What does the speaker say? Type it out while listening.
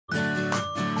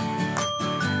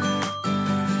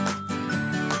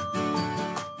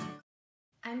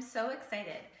I'm so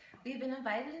excited. We've been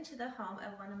invited into the home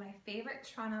of one of my favorite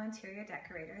Toronto interior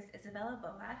decorators, Isabelle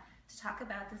Boba, to talk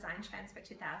about design trends for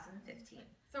 2015.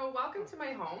 So welcome to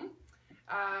my home.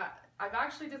 I've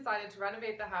actually decided to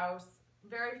renovate the house,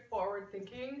 very forward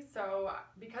thinking. So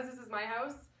because this is my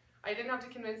house, I didn't have to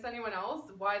convince anyone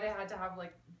else why they had to have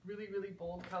like really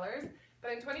bold colors.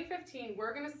 But in 2015,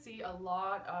 we're gonna see a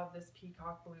lot of this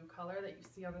peacock blue color that you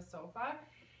see on the sofa.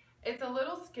 It's a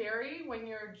little scary when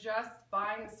you're just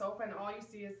buying a sofa and all you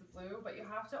see is the blue, but you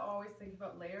have to always think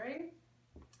about layering.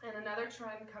 And another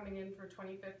trend coming in for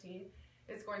 2015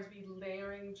 is going to be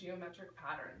layering geometric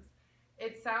patterns.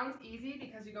 It sounds easy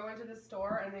because you go into the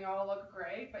store and they all look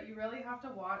great, but you really have to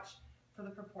watch for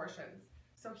the proportions.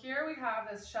 So here we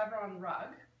have this chevron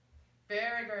rug,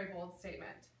 very bold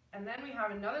statement. And then we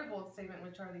have another bold statement,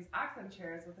 which are these accent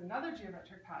chairs with another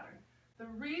geometric pattern. The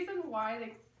reason why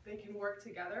they can work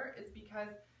together is because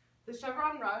the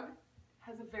chevron rug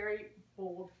has a very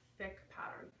bold, thick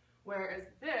pattern, whereas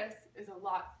this is a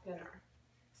lot thinner.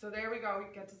 So there we go,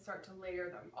 we get to start to layer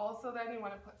them. Also then you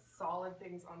want to put solid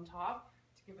things on top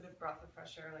to give it a breath of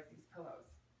fresh air like these pillows.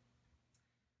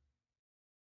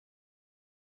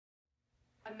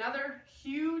 Another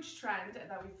huge trend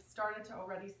that we've started to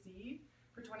already see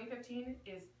for 2015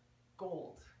 is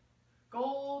gold.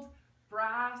 Gold,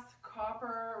 brass,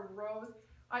 copper, rose.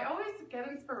 I always get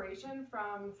inspiration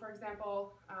from, for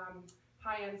example,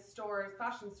 high-end stores,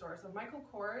 fashion stores. So Michael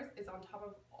Kors is on top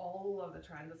of all of the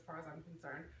trends as far as I'm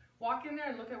concerned. Walk in there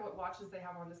and look at what watches they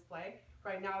have on display.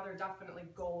 Right now they're definitely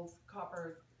golds,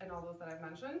 coppers, and all those that I've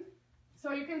mentioned.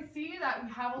 So you can see that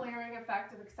we have a layering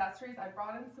effect of accessories. I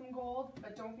brought in some gold,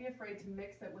 but don't be afraid to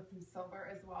mix it with some silver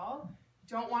as well.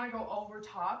 Don't want to go over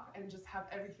top and just have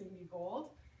everything be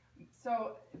gold.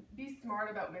 So be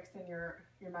smart about mixing your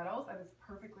metals, and it's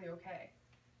perfectly okay.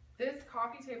 This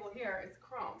coffee table here is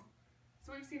chrome.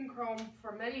 So we've seen chrome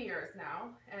for many years now,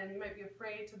 and you might be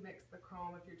afraid to mix the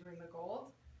chrome if you're doing the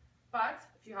gold. But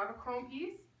if you have a chrome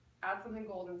piece, add something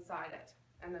gold inside it,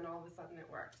 and then all of a sudden it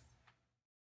works.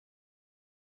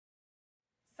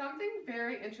 Something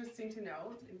very interesting to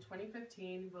note in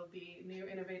 2015 will be new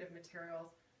innovative materials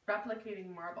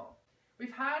replicating marble.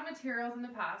 We've had materials in the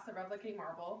past that replicate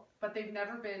marble, but they've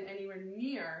never been anywhere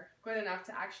near good enough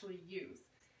to actually use.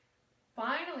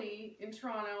 Finally, in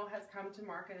Toronto has come to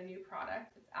market a new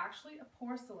product. It's actually a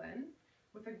porcelain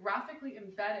with a graphically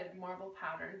embedded marble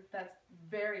pattern that's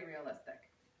very realistic.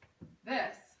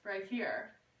 This right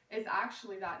here is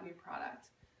actually that new product.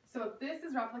 So this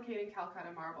is replicating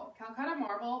Calcutta marble. Calcutta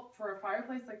marble for a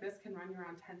fireplace like this can run you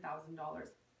around $10,000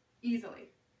 easily.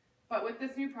 But with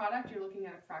this new product, you're looking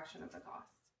at a fraction of the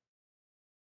cost.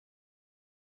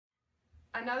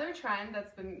 Another trend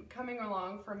that's been coming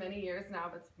along for many years now,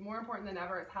 but it's more important than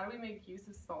ever, is how do we make use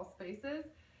of small spaces?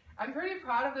 I'm pretty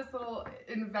proud of this little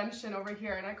invention over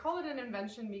here, and I call it an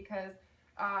invention because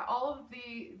all of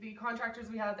the contractors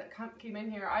we had that came in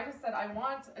here, I just said I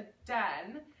want a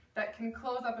den that can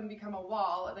close up and become a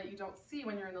wall that you don't see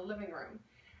when you're in the living room.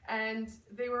 And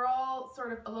they were all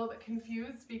sort of a little bit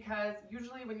confused because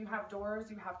usually when you have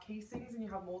doors, you have casings and you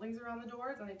have moldings around the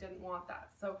doors, and I didn't want that.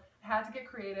 So I had to get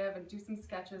creative and do some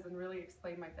sketches and really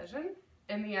explain my vision.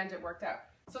 In the end, it worked out.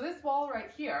 So this wall right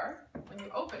here, when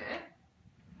you open it,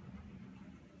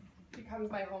 becomes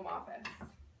my home office.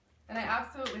 And I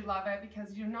absolutely love it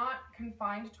because you're not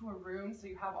confined to a room, so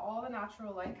you have all the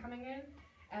natural light coming in.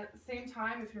 And at the same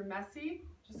time, if you're messy,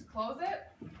 just close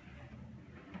it.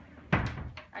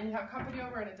 And you have company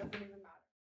over and it doesn't even matter.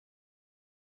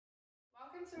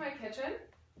 Welcome to my kitchen.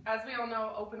 As we all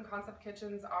know, open concept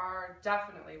kitchens are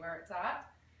definitely where it's at.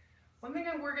 One thing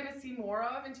that we're going to see more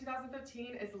of in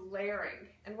 2015 is layering.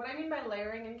 And what I mean by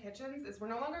layering in kitchens is we're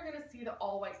no longer going to see the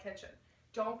all-white kitchen.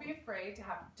 Don't be afraid to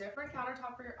have a different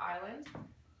countertop for your island,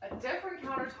 a different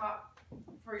countertop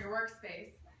for your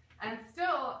workspace, and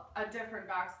still a different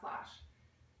backsplash.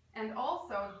 And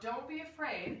also, don't be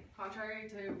afraid, contrary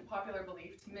to popular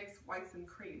belief, to mix whites and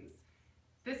creams.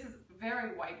 This is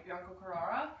very white, Bianco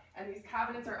Carrara, and these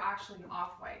cabinets are actually an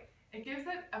off-white. It gives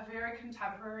it a very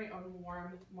contemporary and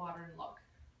warm, modern look.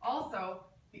 Also,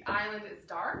 the island is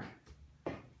dark,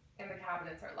 and the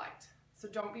cabinets are light. So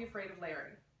don't be afraid of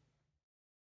layering.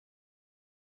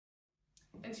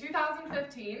 In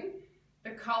 2015,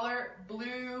 the color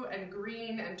blue and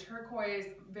green and turquoise,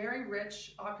 very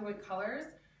rich, opulent colors,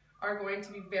 are going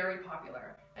to be very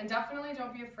popular. And definitely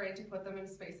don't be afraid to put them in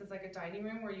spaces like a dining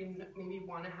room where you maybe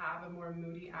want to have a more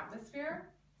moody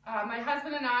atmosphere. My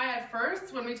husband and I, at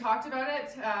first, when we talked about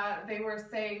it, they were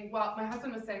saying, well, my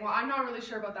husband was saying, well, I'm not really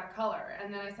sure about that color.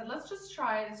 And then I said, let's just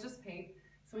try it, it's just paint.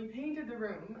 So we painted the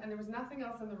room, and there was nothing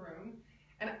else in the room.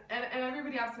 and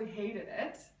everybody absolutely hated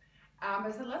it.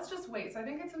 I said, let's just wait. So I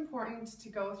think it's important to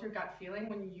go with your gut feeling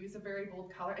when you use a very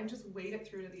bold color and just wait it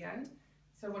through to the end.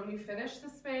 So when we finished the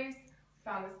space,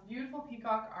 found this beautiful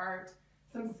peacock art,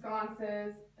 some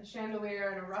sconces, a chandelier,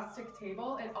 and a rustic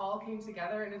table. It all came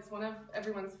together, and it's one of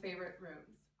everyone's favorite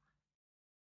rooms.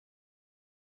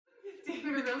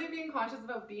 We're really being conscious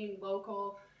about being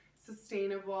local,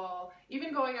 sustainable,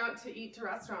 even going out to eat to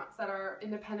restaurants that are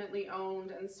independently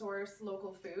owned and source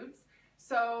local foods.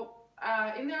 So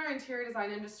in our interior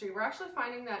design industry, we're actually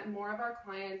finding that more of our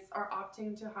clients are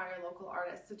opting to hire local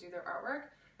artists to do their artwork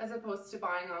as opposed to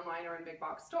buying online or in big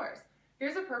box stores.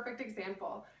 Here's a perfect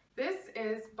example. This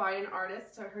is by an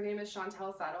artist. Her name is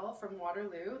Chantel Settle from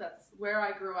Waterloo. That's where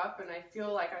I grew up, and I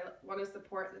feel like I want to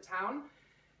support the town.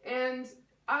 And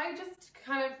I just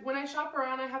kind of, when I shop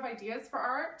around, I have ideas for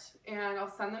art, and I'll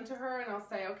send them to her, and I'll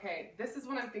say, okay, this is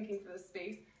what I'm thinking for this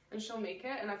space, and she'll make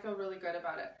it, and I feel really good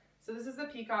about it. So this is the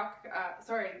peacock,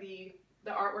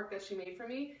 the artwork that she made for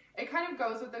me. It kind of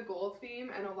goes with the gold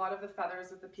theme and a lot of the feathers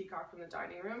with the peacock from the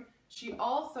dining room. She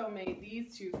also made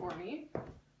these two for me.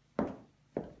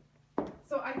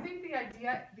 So I think the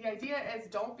idea is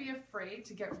don't be afraid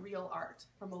to get real art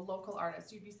from a local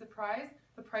artist. You'd be surprised.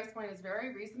 The price point is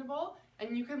very reasonable,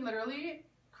 and you can literally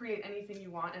create anything you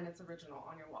want, and it's original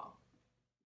on your wall.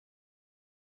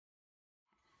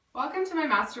 Welcome to my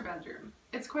master bedroom.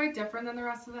 It's quite different than the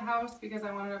rest of the house because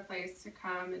I wanted a place to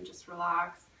come and just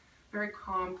relax, very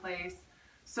calm place.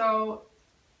 So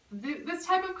this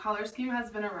type of color scheme has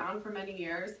been around for many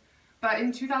years, but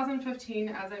in 2015,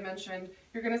 as I mentioned,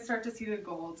 you're going to start to see the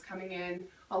golds coming in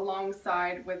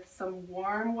alongside with some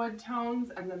warm wood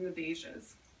tones and then the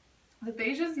beiges. The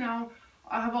beiges now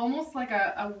have almost like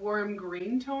a warm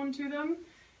green tone to them.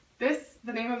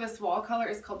 The name of this wall color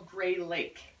is called Gray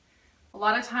Lake. A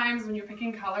lot of times when you're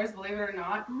picking colors, believe it or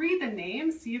not, read the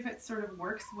name, see if it sort of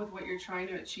works with what you're trying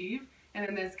to achieve. And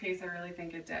in this case, I really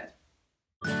think it did.